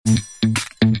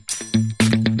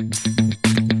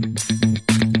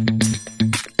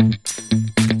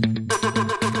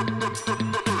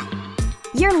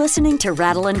listening to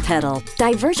Rattle and Pedal,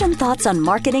 divergent thoughts on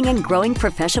marketing and growing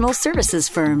professional services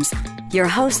firms. Your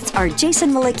hosts are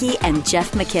Jason Malicki and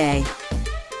Jeff McKay.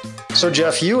 So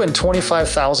Jeff, you and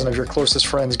 25,000 of your closest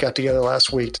friends got together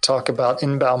last week to talk about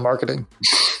inbound marketing.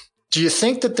 Do you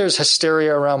think that there's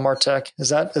hysteria around MarTech? Is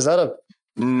that a...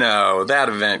 No, that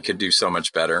event could do so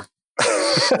much better.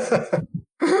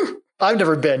 I've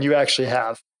never been. You actually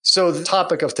have. So the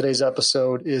topic of today's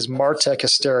episode is MarTech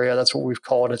hysteria. That's what we've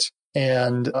called it.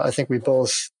 And I think we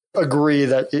both agree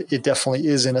that it definitely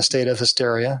is in a state of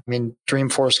hysteria. I mean,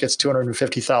 Dreamforce gets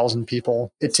 250,000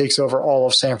 people. It takes over all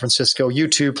of San Francisco.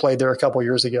 U2 played there a couple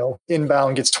years ago.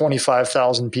 Inbound gets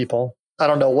 25,000 people. I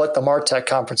don't know what the MarTech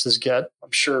conferences get.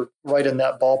 I'm sure right in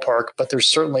that ballpark, but there's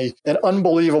certainly an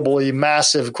unbelievably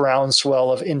massive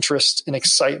groundswell of interest and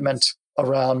excitement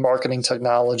around marketing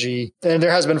technology. And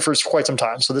there has been for quite some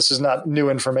time. So this is not new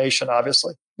information,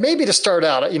 obviously. Maybe to start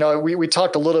out, we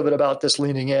talked a little bit about this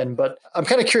leaning in, but I'm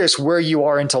kind of curious where you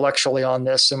are intellectually on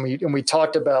this. And we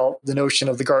talked about the notion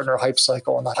of the Gartner hype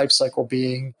cycle, and the hype cycle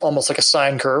being almost like a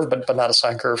sine curve, but not a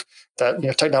sine curve.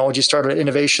 That technology started at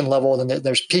innovation level, and then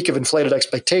there's peak of inflated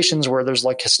expectations where there's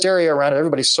like hysteria around it.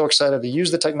 Everybody's so excited to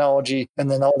use the technology, and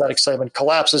then all that excitement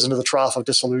collapses into the trough of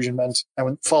disillusionment,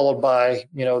 and followed by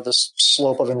this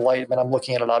slope of enlightenment. I'm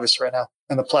looking at it obviously right now.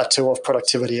 And the plateau of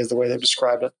productivity is the way they've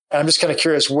described it. And I'm just kind of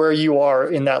curious where you are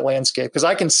in that landscape, because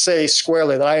I can say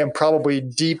squarely that I am probably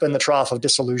deep in the trough of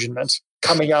disillusionment,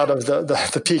 coming out of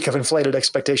the peak of inflated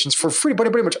expectations for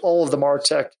pretty much all of the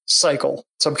MarTech cycle.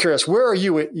 So I'm curious, where are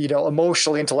you,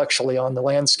 emotionally, intellectually on the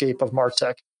landscape of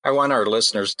MarTech? I want our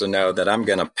listeners to know that I'm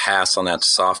going to pass on that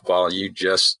softball you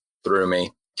just threw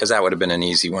me, because that would have been an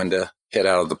easy one to hit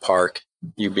out of the park,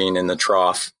 you being in the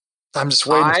trough. I'm just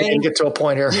waiting to get to a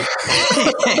point here. I'm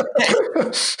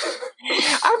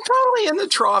probably in the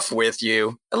trough with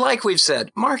you. Like we've said,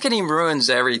 marketing ruins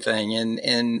everything,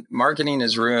 and marketing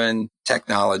has ruined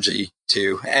technology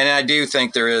too. And I do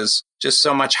think there is just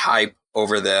so much hype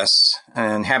over this.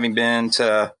 And having been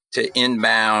to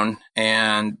Inbound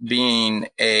and being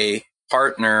a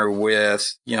partner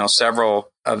with, several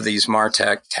of these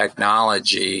MarTech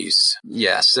technologies,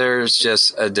 yes, there's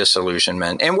just a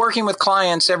disillusionment. And working with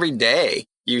clients every day,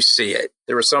 you see it.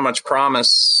 There was so much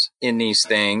promise in these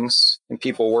things, and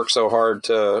people work so hard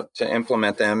to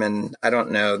implement them. And I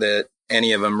don't know that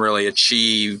any of them really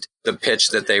achieved the pitch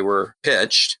that they were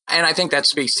pitched. And I think that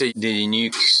speaks to the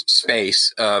unique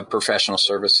space of professional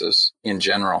services in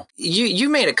general. You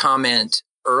made a comment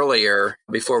earlier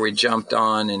before we jumped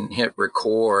on and hit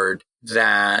record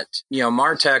that,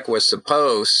 MarTech was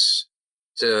supposed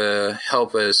to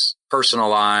help us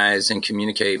personalize and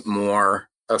communicate more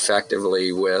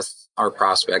effectively with our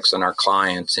prospects and our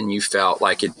clients. And you felt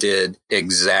like it did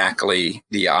exactly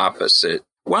the opposite.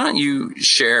 Why don't you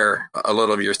share a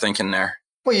little of your thinking there?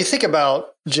 Well, you think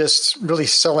about just really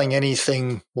selling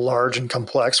anything large and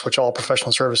complex, which all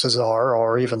professional services are,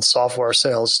 or even software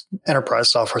sales, enterprise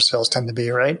software sales tend to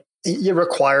be, right? It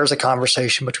requires a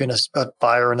conversation between a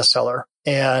buyer and a seller.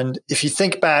 And if you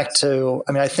think back to,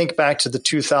 I think back to the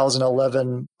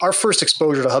 2011, our first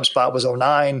exposure to HubSpot was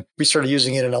 2009. We started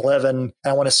using it in 11. And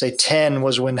I want to say 10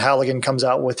 was when Halligan comes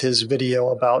out with his video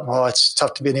about, it's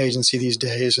tough to be an agency these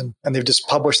days. And they've just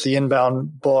published the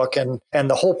Inbound book. And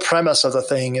the whole premise of the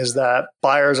thing is that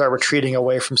buyers are retreating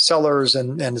away from sellers.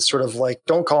 And it's sort of like,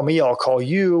 don't call me, I'll call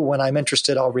you. When I'm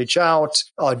interested, I'll reach out,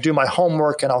 I'll do my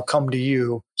homework, and I'll come to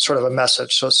you. Sort of a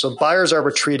message. So buyers are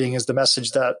retreating is the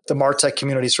message that the MarTech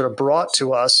community sort of brought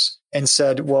to us and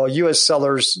said, well, you as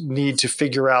sellers need to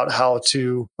figure out how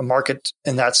to market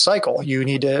in that cycle. You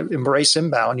need to embrace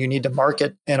inbound. You need to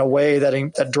market in a way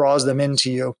that draws them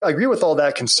into you. I agree with all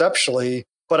that conceptually,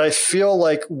 but I feel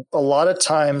like a lot of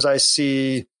times I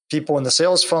see people in the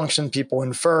sales function, people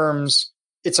in firms,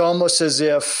 it's almost as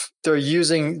if they're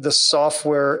using the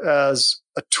software as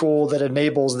a tool that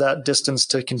enables that distance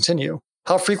to continue.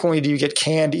 How frequently do you get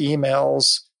canned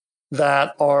emails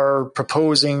that are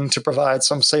proposing to provide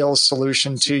some sales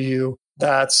solution to you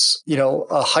that's, a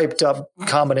hyped up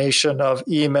combination of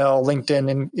email,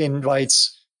 LinkedIn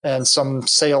invites, and some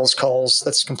sales calls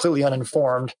that's completely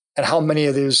uninformed? And how many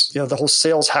of those, the whole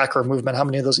sales hacker movement, how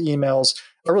many of those emails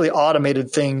are really automated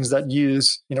things that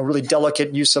use, really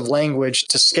delicate use of language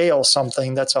to scale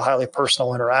something that's a highly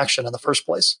personal interaction in the first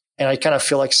place? And I kind of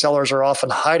feel like sellers are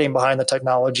often hiding behind the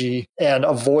technology and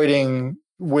avoiding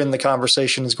when the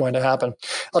conversation is going to happen.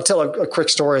 I'll tell a quick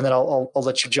story and then I'll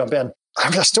let you jump in. I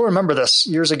still remember this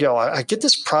years ago. I get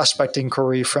this prospect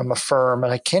inquiry from a firm,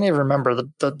 and I can't even remember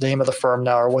the name of the firm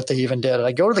now or what they even did. And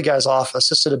I go to the guy's office.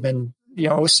 This would have been,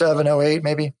 07, 08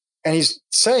 maybe. And he's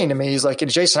saying to me, he's like,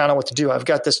 Jason, I don't know what to do. I've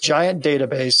got this giant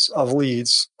database of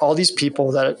leads, all these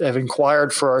people that have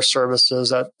inquired for our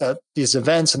services at these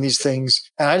events and these things.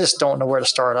 And I just don't know where to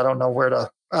start. I don't know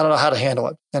how to handle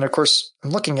it. And of course,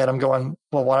 I'm looking at him going,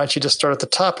 well, why don't you just start at the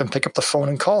top and pick up the phone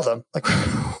and call them? Like,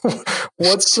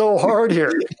 what's so hard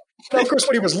here? Now, of course,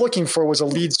 what he was looking for was a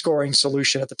lead scoring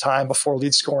solution at the time before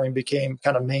lead scoring became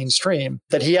kind of mainstream,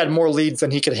 that he had more leads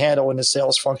than he could handle in his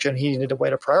sales function. He needed a way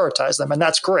to prioritize them. And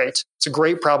that's great. It's a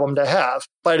great problem to have.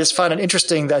 But I just found it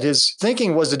interesting that his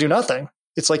thinking was to do nothing.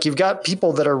 It's like you've got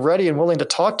people that are ready and willing to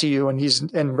talk to you.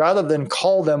 And rather than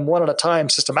call them one at a time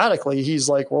systematically, he's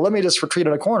like, well, let me just retreat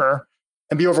in a corner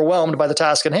and be overwhelmed by the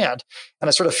task in hand. And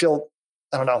I sort of feel,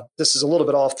 I don't know, this is a little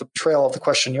bit off the trail of the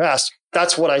question you asked.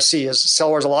 That's what I see is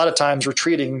sellers a lot of times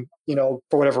retreating, for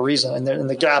whatever reason. And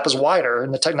the gap is wider,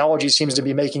 and the technology seems to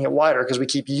be making it wider because we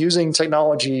keep using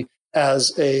technology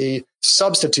as a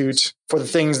substitute for the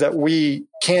things that we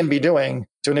can be doing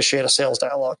to initiate a sales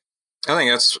dialogue. I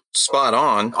think that's spot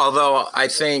on. Although I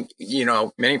think,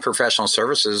 many professional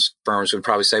services firms would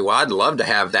probably say, well, I'd love to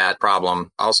have that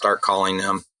problem. I'll start calling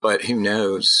them, but who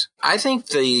knows? I think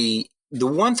the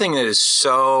one thing that is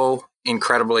so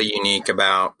incredibly unique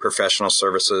about professional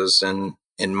services, and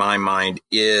in my mind,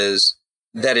 is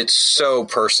that it's so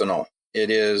personal. It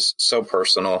is so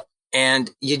personal. And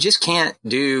you just can't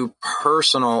do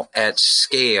personal at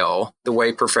scale the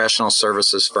way professional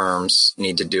services firms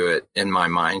need to do it, in my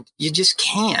mind. You just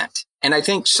can't. And I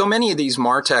think so many of these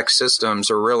MarTech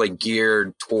systems are really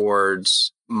geared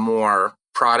towards more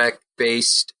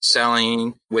product-based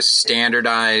selling with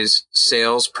standardized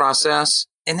sales process.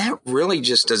 And that really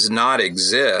just does not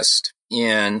exist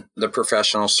in the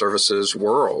professional services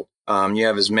world. You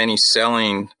have as many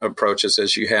selling approaches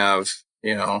as you have,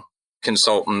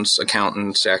 consultants,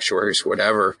 accountants, actuaries,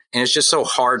 whatever. And it's just so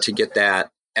hard to get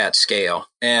that at scale.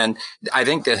 And I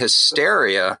think the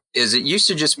hysteria is it used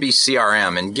to just be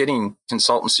CRM, and getting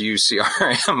consultants to use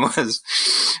CRM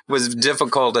was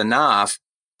difficult enough.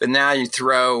 But now you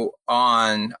throw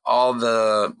on all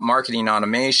the marketing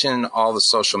automation, all the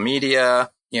social media,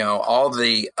 all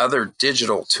the other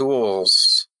digital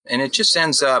tools, and it just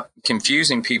ends up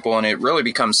confusing people, and it really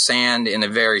becomes sand in a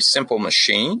very simple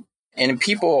machine. And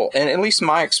people, and at least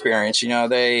my experience,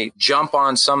 they jump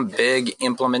on some big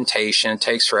implementation. It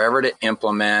takes forever to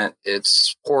implement.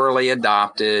 It's poorly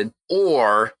adopted,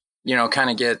 or, kind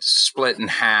of get split in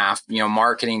half.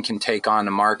 Marketing can take on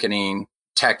the marketing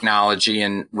technology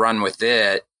and run with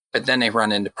it, but then they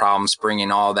run into problems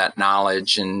bringing all that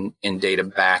knowledge and data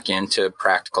back into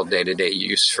practical day-to-day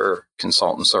use for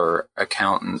consultants or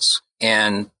accountants.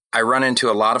 And I run into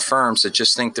a lot of firms that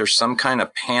just think there's some kind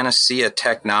of panacea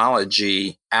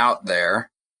technology out there,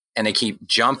 and they keep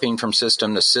jumping from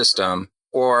system to system,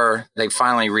 or they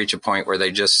finally reach a point where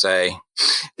they just say,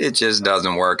 it just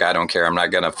doesn't work. I don't care. I'm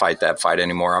not going to fight that fight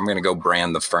anymore. I'm going to go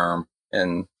brand the firm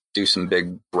and do some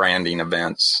big branding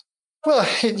events. Well,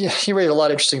 you raised a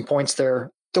lot of interesting points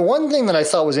there. The one thing that I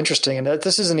thought was interesting, and that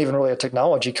this isn't even really a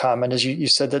technology comment, is you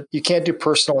said that you can't do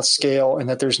personal at scale, and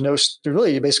that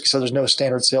you basically said there's no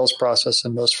standard sales process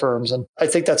in most firms. And I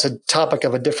think that's a topic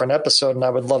of a different episode, and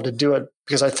I would love to do it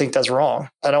because I think that's wrong.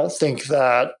 I don't think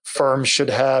that firms should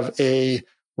have a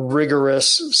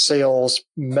rigorous sales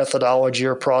methodology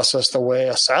or process the way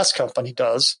a SaaS company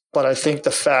does. But I think the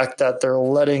fact that they're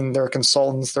letting their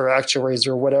consultants, their actuaries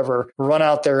or whatever run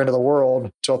out there into the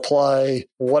world to apply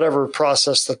whatever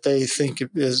process that they think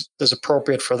is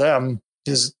appropriate for them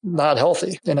is not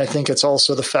healthy. And I think it's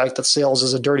also the fact that sales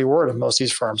is a dirty word in most of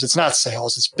these firms. It's not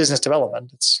sales, it's business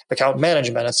development, it's account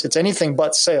management, it's anything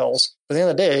but sales. At the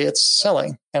end of the day, it's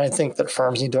selling. And I think that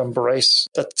firms need to embrace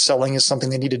that selling is something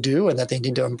they need to do, and that they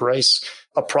need to embrace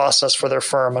a process for their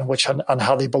firm on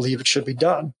how they believe it should be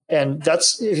done. And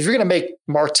that's, if you're going to make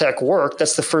MarTech work,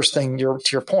 that's the first thing to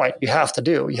your point, you have to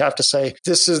do. You have to say,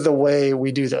 this is the way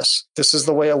we do this. This is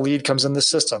the way a lead comes in the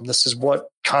system. This is what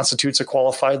constitutes a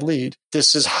qualified lead.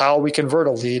 This is how we convert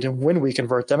a lead and when we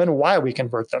convert them and why we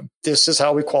convert them. This is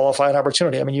how we qualify an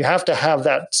opportunity. I mean, you have to have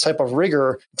that type of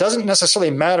rigor. It doesn't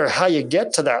necessarily matter how you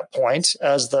get to that point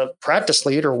as the practice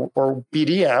lead or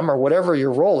BDM or whatever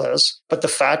your role is. But the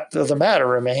fact of the matter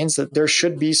remains that there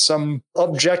should be some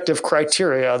objective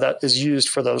criteria that is used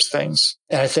for those things.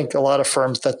 And I think a lot of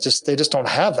firms that they just don't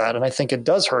have that. And I think it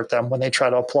does hurt them when they try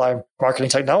to apply marketing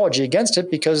technology against it,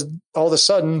 because all of a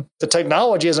sudden the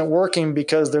technology isn't working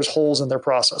because there's holes in their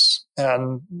process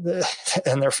and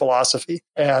their philosophy.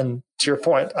 And to your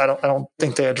point, I don't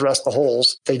think they address the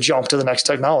holes. They jump to the next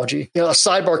technology. A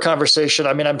sidebar conversation.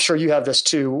 I mean, I'm sure you have this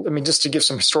too. I mean, just to give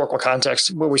some historical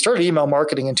context, when we started email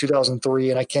marketing in 2003,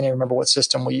 and I can't even remember what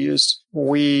system we used.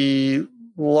 We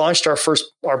launched our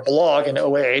blog in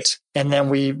 2008, and then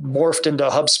we morphed into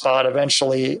HubSpot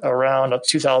eventually around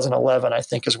 2011, I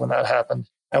think is when that happened.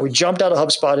 And we jumped out of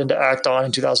HubSpot into Act-On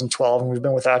in 2012, and we've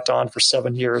been with Act-On for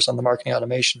 7 years on the marketing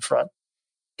automation front.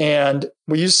 And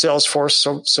we use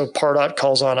Salesforce, so Pardot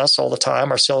calls on us all the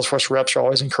time. Our Salesforce reps are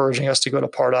always encouraging us to go to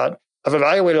Pardot. I've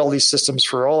evaluated all these systems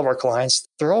for all of our clients.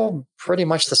 They're all pretty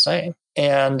much the same.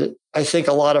 And I think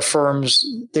a lot of firms,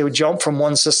 they would jump from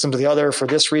one system to the other for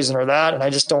this reason or that. And I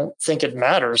just don't think it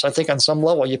matters. I think on some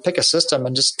level, you pick a system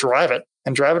and just drive it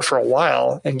for a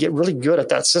while and get really good at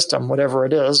that system, whatever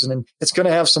it is. And it's going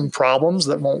to have some problems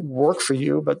that won't work for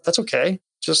you, but that's okay.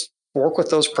 Just work with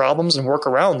those problems and work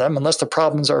around them, unless the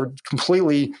problems are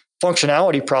completely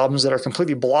functionality problems that are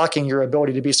completely blocking your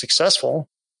ability to be successful.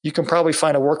 You can probably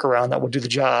find a workaround that will do the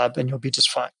job and you'll be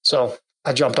just fine. So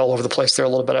I jumped all over the place there a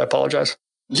little bit. I apologize.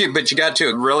 But you got to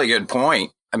a really good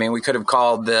point. I mean, we could have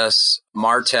called this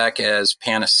MarTech as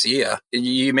panacea.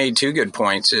 You made two good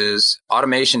points: is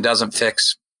automation doesn't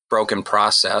fix broken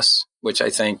process, which I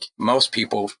think most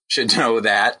people should know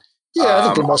that. Yeah, I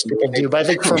think that most people do, but I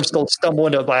think firms still stumble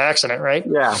into it by accident, right?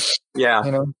 Yeah. Yeah.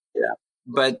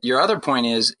 But your other point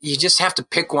is you just have to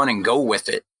pick one and go with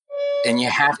it. And you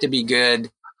have to be good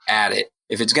at it.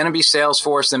 If it's going to be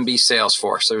Salesforce, then be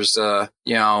Salesforce. There's a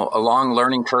long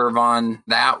learning curve on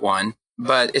that one,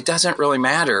 but it doesn't really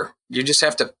matter. You just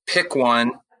have to pick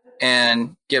one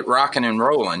and get rocking and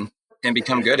rolling and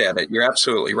become good at it. You're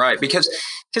absolutely right. Because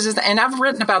and I've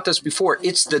written about this before,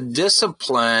 it's the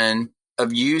discipline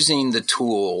of using the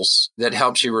tools that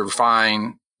helps you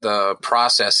refine the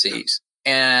processes.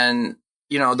 And,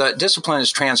 the discipline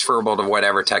is transferable to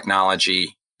whatever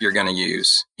technology you're going to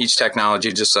use. Each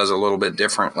technology just does a little bit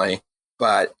differently.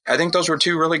 But I think those were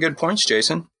two really good points,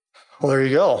 Jason. Well, there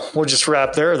you go. We'll just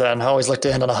wrap there then. I always like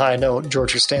to end on a high note,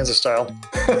 George Costanza style.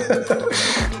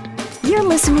 You're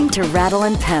listening to Rattle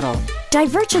and Pedal,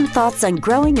 divergent thoughts on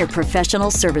growing your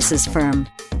professional services firm.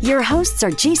 Your hosts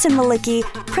are Jason Malicki,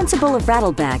 principal of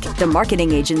Rattleback, the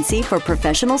marketing agency for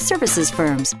professional services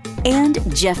firms, and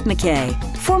Jeff McKay,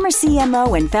 former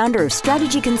CMO and founder of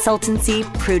strategy consultancy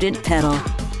Prudent Pedal.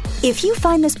 If you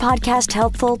find this podcast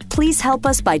helpful, please help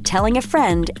us by telling a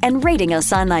friend and rating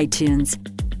us on iTunes.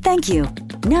 Thank you.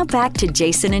 Now back to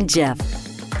Jason and Jeff.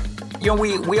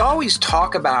 We always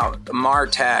talk about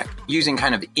MarTech using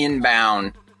kind of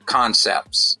inbound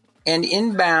concepts. And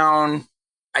inbound,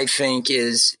 I think,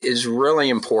 is really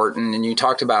important. And you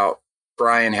talked about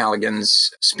Brian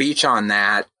Halligan's speech on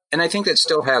that. And I think that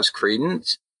still has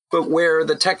credence. But where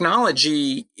the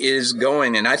technology is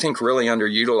going, and I think really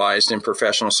underutilized in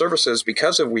professional services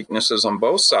because of weaknesses on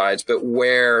both sides, but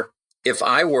where if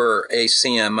I were a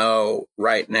CMO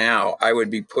right now, I would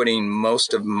be putting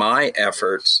most of my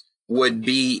efforts would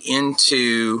be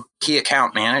into key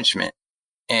account management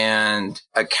and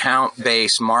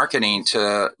account-based marketing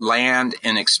to land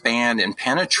and expand and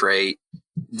penetrate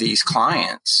these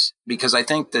clients. Because I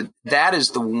think that is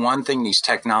the one thing these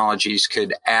technologies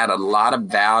could add a lot of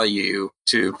value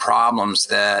to problems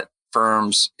that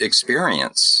firms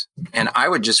experience. And I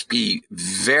would just be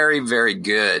very, very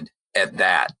good at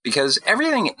that, because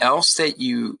everything else that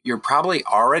you're probably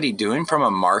already doing from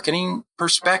a marketing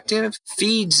perspective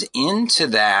feeds into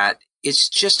that. It's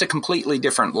just a completely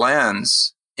different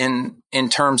lens in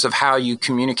terms of how you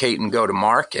communicate and go to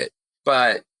market.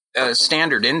 But a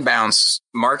standard inbound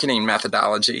marketing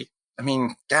methodology, I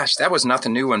mean, gosh, that was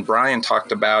nothing new when Brian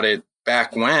talked about it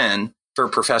back when for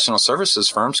professional services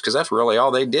firms, because that's really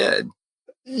all they did.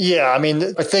 Yeah, I mean,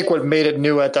 I think what made it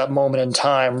new at that moment in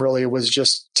time really was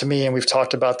just, to me, and we've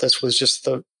talked about this, was just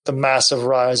the massive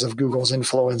rise of Google's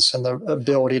influence and the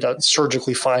ability to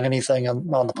surgically find anything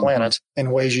on the planet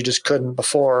in ways you just couldn't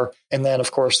before. And then,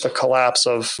 of course, the collapse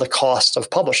of the cost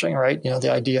of publishing, right?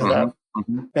 The idea that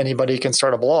anybody can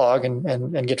start a blog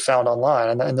and get found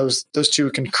online. And those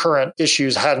two concurrent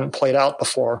issues hadn't played out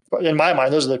before. But in my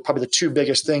mind, those are probably the two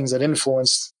biggest things that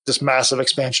influenced this massive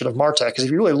expansion of MarTech. Because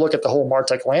if you really look at the whole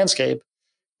MarTech landscape,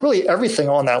 really everything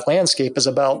on that landscape is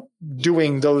about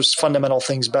doing those fundamental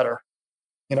things better.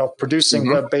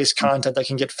 Producing web-based content that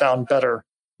can get found better,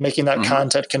 making that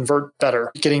content convert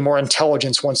better, getting more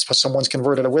intelligence once someone's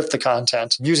converted it with the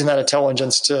content, using that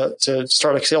intelligence to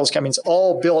start a sales campaign. It's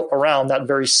all built around that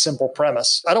very simple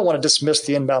premise. I don't want to dismiss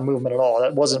the inbound movement at all.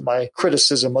 That wasn't my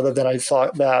criticism, other than I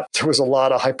thought that there was a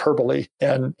lot of hyperbole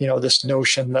and, this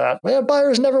notion that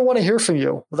buyers never want to hear from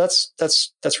you. Well,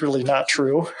 that's really not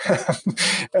true.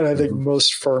 And I think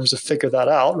most firms have figured that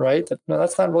out, right?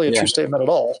 That's not really a true statement at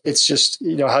all. It's just,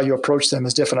 how you approach them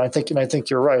is different. I think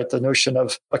you're right. The notion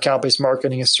of account-based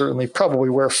marketing is certainly probably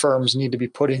where firms need to be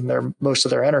putting most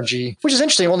of their energy, which is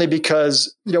interesting only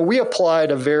because, we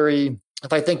applied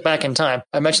if I think back in time,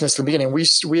 I mentioned this at the beginning,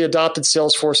 we adopted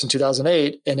Salesforce in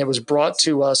 2008, and it was brought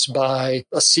to us by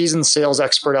a seasoned sales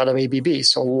expert out of ABB.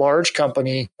 So a large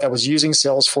company that was using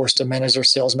Salesforce to manage their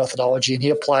sales methodology. And he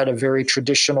applied a very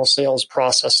traditional sales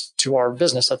process to our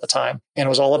business at the time. And it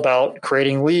was all about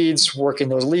creating leads, working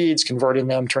those leads, converting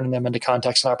them, turning them into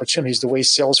contacts and opportunities, the way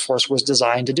Salesforce was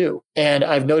designed to do. And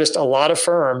I've noticed a lot of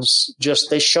firms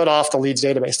they shut off the leads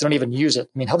database. They don't even use it.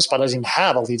 I mean, HubSpot doesn't even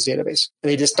have a leads database.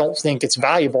 They just don't think it's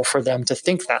valuable for them to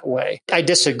think that way. I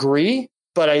disagree,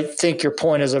 but I think your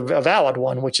point is a valid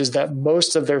one, which is that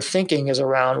most of their thinking is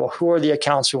around, who are the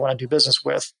accounts we want to do business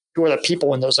with? Who are the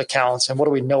people in those accounts? And what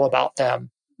do we know about them?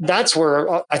 That's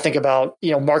where I think about,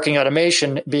 marketing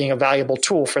automation being a valuable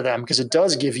tool for them, because it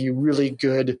does give you really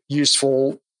good,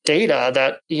 useful data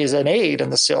that is an aid in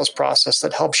the sales process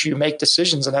that helps you make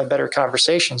decisions and have better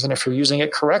conversations. And if you're using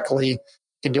it correctly, you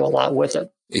can do a lot with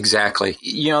it. Exactly.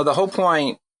 The whole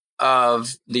point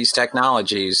of these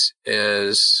technologies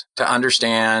is to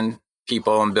understand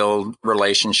people and build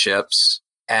relationships.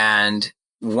 And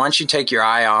once you take your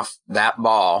eye off that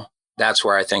ball, that's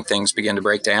where I think things begin to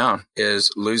break down,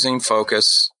 is losing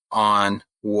focus on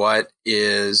what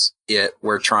is it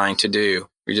we're trying to do.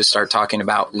 We just start talking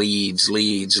about leads,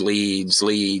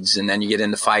 and then you get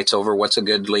into fights over what's a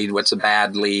good lead, what's a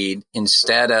bad lead,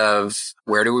 instead of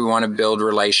where do we want to build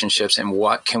relationships and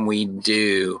what can we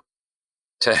do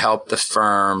to help the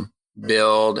firm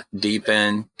build,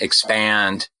 deepen,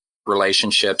 expand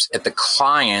relationships at the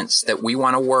clients that we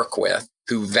want to work with,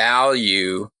 who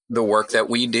value the work that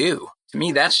we do. To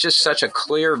me, that's just such a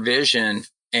clear vision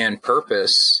and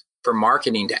purpose for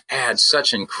marketing to add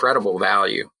such incredible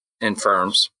value in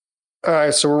firms. All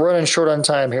right, so we're running short on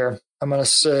time here. I'm going to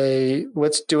say,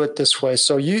 let's do it this way.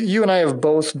 So you and I have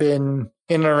both been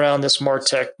in and around this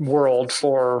MarTech world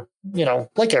for,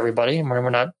 like everybody. We're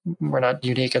not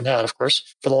unique in that, of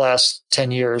course, for the last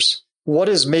 10 years. What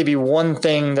is maybe one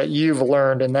thing that you've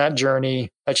learned in that journey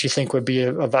that you think would be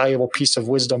a valuable piece of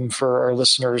wisdom for our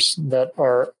listeners that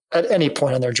are at any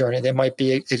point in their journey? They might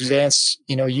be advanced,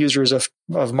 users of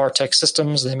MarTech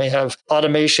systems. They may have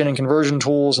automation and conversion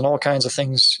tools and all kinds of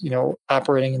things,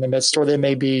 operating in the midst, or they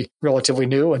may be relatively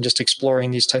new and just exploring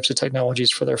these types of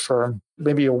technologies for their firm.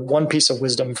 Maybe one piece of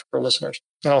wisdom for listeners.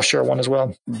 And I'll share one as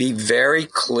well. Be very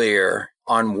clear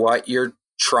on what you're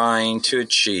trying to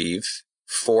achieve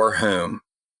for whom,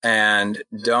 and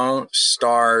don't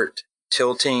start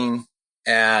tilting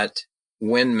at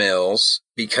windmills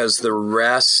because the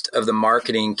rest of the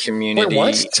marketing community... Wait,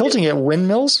 what? Tilting at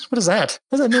windmills? What is that?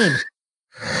 What does that mean?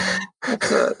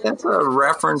 That's a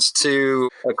reference to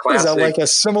a classic... Is that like a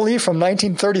simile from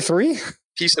 1933?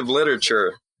 Piece of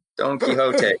literature, Don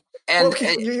Quixote. And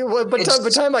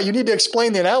but time out, you need to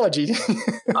explain the analogy.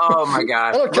 Oh my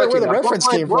God! I don't care where the reference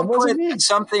came from. What does it mean?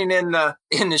 Something in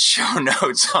the show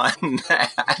notes on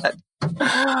that.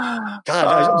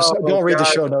 God, don't read the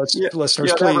show notes,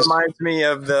 listeners, please. That reminds me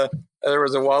of there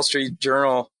was a Wall Street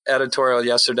Journal editorial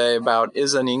yesterday about,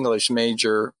 is an English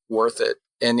major worth it?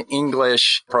 And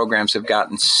English programs have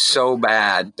gotten so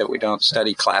bad that we don't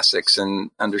study classics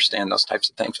and understand those types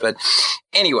of things. But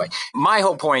anyway, my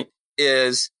whole point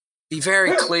is be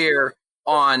very clear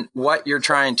on what you're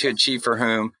trying to achieve for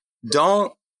whom.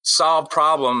 Don't solve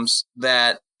problems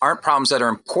that aren't problems that are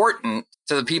important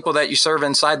to the people that you serve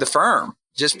inside the firm.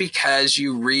 Just because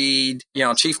you read,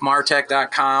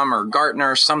 chiefmartech.com or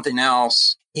Gartner or something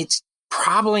else, it's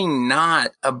probably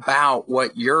not about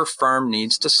what your firm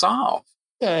needs to solve.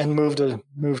 Yeah, and move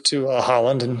to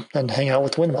Holland and hang out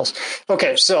with windmills.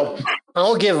 Okay, so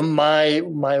I'll give my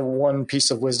one piece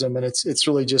of wisdom, and it's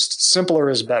really just simpler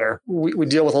is better. We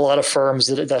deal with a lot of firms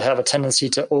that have a tendency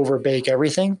to overbake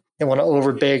everything. They want to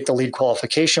overbake the lead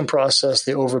qualification process.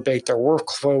 They overbake their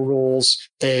workflow rules.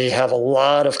 They have a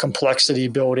lot of complexity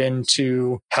built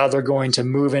into how they're going to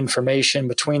move information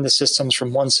between the systems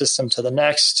from one system to the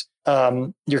next.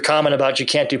 Your comment about you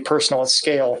can't do personal at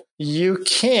scale. You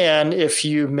can if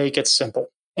you make it simple.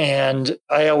 And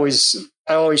I always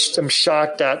am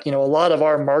shocked that, a lot of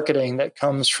our marketing that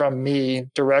comes from me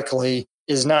directly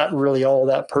is not really all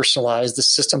that personalized. The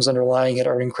systems underlying it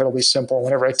are incredibly simple.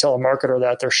 Whenever I tell a marketer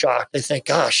that, they're shocked. They think,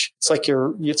 gosh, it's like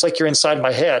you're inside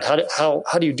my head. How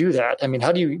do you do that? I mean,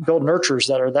 how do you build nurtures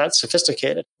that are that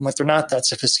sophisticated? And if they're not that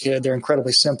sophisticated, they're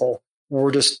incredibly simple.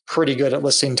 We're just pretty good at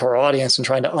listening to our audience and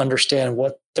trying to understand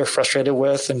what they're frustrated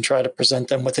with and try to present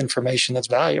them with information that's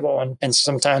valuable. And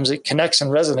sometimes it connects and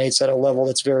resonates at a level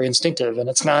that's very instinctive. And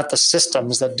it's not the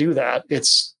systems that do that.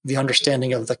 It's the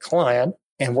understanding of the client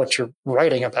and what you're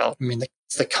writing about. I mean,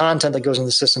 it's the content that goes in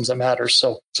the systems that matters.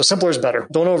 So simpler is better.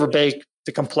 Don't overbake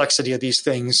the complexity of these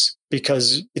things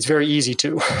because it's very easy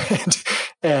to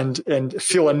and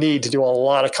feel a need to do a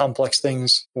lot of complex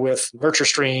things with nurture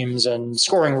streams and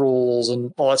scoring rules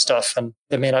and all that stuff. And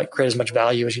it may not create as much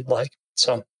value as you'd like.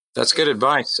 So that's good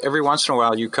advice. Every once in a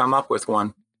while, you come up with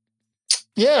one.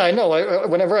 Yeah, I know.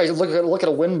 Whenever I look at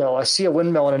a windmill, I see a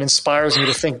windmill and it inspires me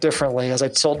to think differently as I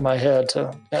tilt my head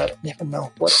to, I don't even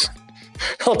know what.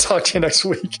 I'll talk to you next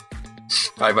week.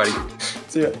 Bye, buddy.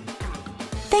 See ya.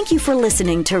 Thank you for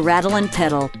listening to Rattle and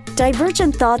Pedal,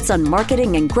 divergent thoughts on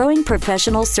marketing and growing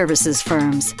professional services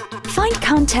firms. Find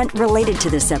content related to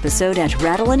this episode at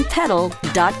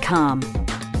rattleandpedal.com.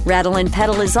 Rattle and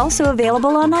Pedal is also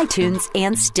available on iTunes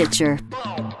and Stitcher.